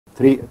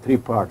three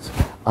parts.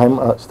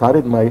 I'm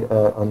started my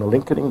on a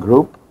LinkedIn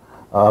group,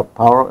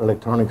 Power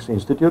Electronics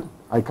Institute.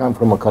 I come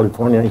from a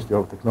California Institute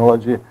of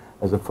Technology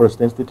as the first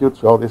institute,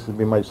 so this will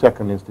be my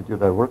second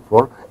institute I work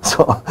for.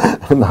 So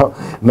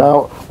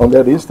now on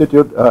that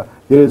institute,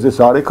 here is this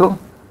article,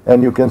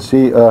 and you can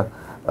see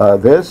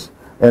this,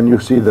 and you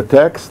see the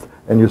text,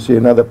 and you see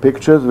another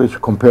pictures which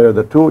compare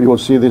the two. You will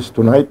see this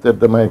tonight at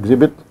my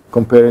exhibit,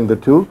 comparing the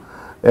two,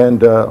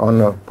 and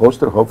on a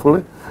poster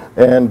hopefully,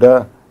 and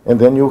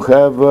then you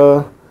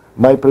have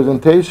my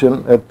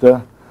presentation at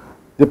the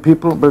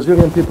people,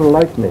 Brazilian people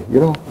like me, you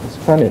know, it's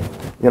funny,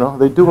 you know,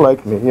 they do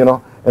like me, you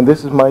know, and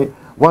this is my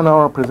 1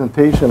 hour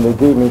presentation they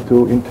gave me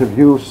to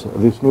introduce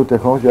this new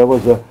technology. I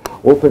was an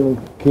opening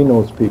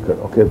keynote speaker,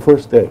 okay,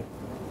 first day,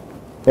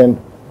 and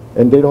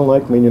they don't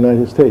like me in the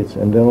United States,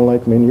 and they don't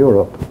like me in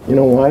Europe. You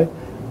know why?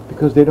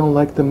 Because they don't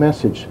like the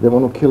message. They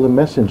want to kill the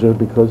messenger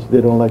because they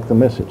don't like the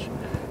message.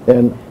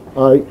 And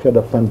I had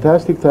a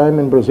fantastic time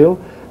in Brazil,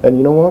 and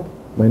you know what?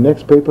 My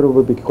next paper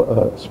will be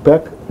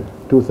SPEC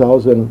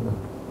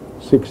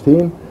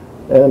 2016,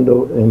 and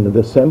in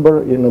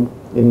December in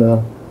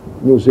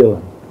New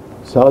Zealand.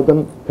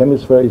 Southern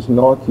Hemisphere is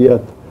not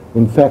yet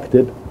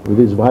infected with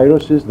these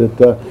viruses that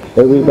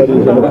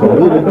everybody's in a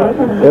committee,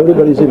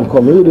 everybody's in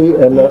committee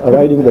and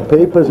writing the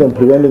papers and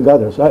preventing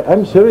others.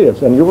 I'm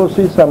serious, and you will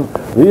see some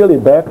really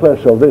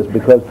backlash of this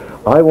because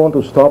I want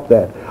to stop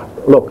that.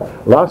 Look,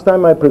 last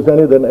time I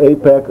presented an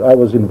APEC, I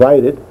was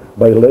invited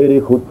by a lady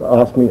who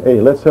asked me,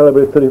 hey, let's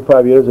celebrate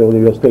 35 years of the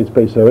U.S. State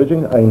Space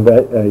Origin.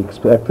 I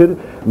expected,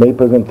 made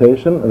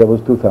presentation, that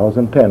was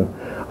 2010.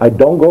 I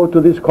don't go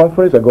to this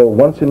conference, I go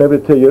once in every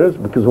 2 years,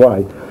 because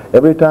why?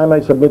 Every time I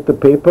submit the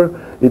paper,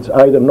 it's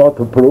either not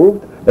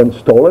approved and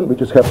stolen, which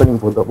is happening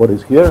with what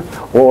is here,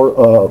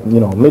 or you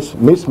know,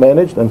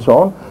 mismanaged and so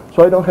on.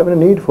 So I don't have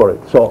any need for it.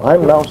 So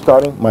I'm now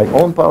starting my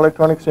own Power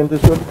Electronics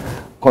Institute.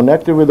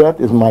 Connected with that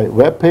is my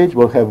web page.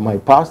 We'll have my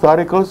past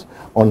articles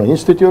on the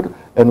institute,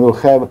 and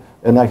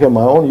I have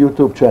my own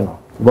YouTube channel.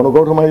 You want to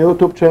go to my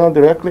YouTube channel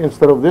directly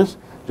instead of this?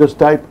 Just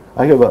type.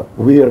 I have a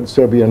weird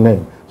Serbian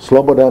name,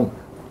 Slobodan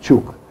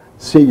Cuk,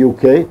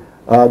 C-U-K.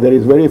 There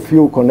is very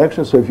few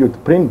connections, so if you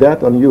print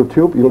that on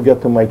YouTube, you'll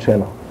get to my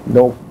channel.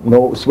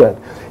 No sweat.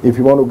 If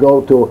you want to go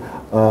to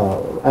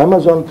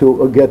Amazon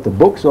to get the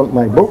books on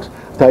my books,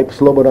 type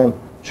Slobodan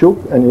Cuk,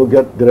 and you'll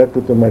get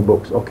directly to my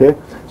books. Okay,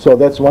 so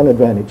that's one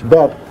advantage.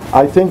 But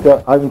I think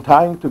I'm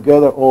tying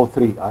together all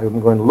three.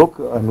 I'm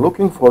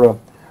looking for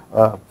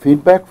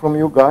feedback from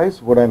you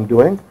guys what I'm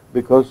doing,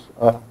 because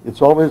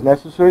it's always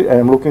necessary, and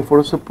I'm looking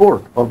for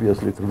support,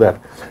 obviously, through that,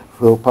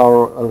 through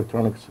Power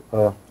Electronics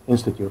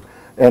Institute,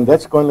 and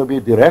that's going to be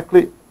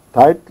directly,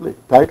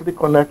 tightly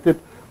connected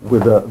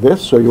with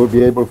this, so you'll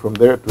be able from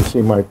there to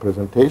see my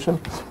presentation.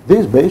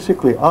 These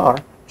basically are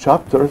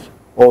chapters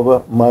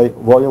of my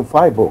Volume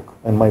 5 book,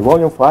 and my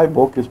Volume 5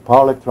 book is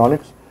Power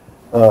Electronics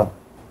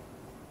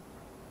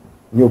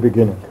New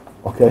Beginning,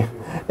 okay?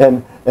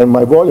 And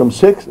my Volume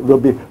 6 will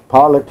be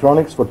Power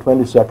Electronics for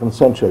 22nd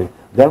Century.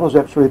 That was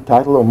actually the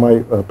title of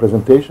my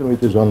presentation,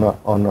 which is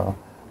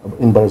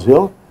in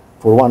Brazil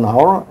for 1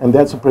 hour, and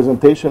that's a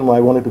presentation where I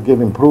wanted to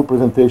give improved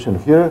presentation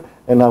here,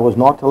 and I was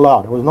not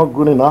allowed. I was not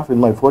good enough in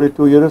my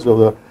 42 years of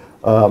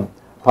the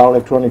Power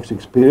Electronics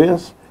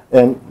experience,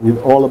 and with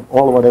all of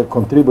what I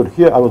contribute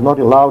here, I was not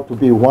allowed to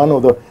be one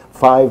of the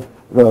 5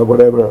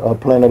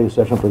 plenary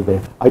session per day.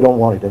 I don't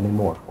want it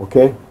anymore,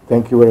 okay?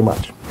 Thank you very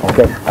much.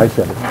 Okay, I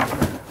said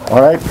it.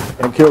 All right,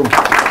 thank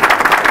you.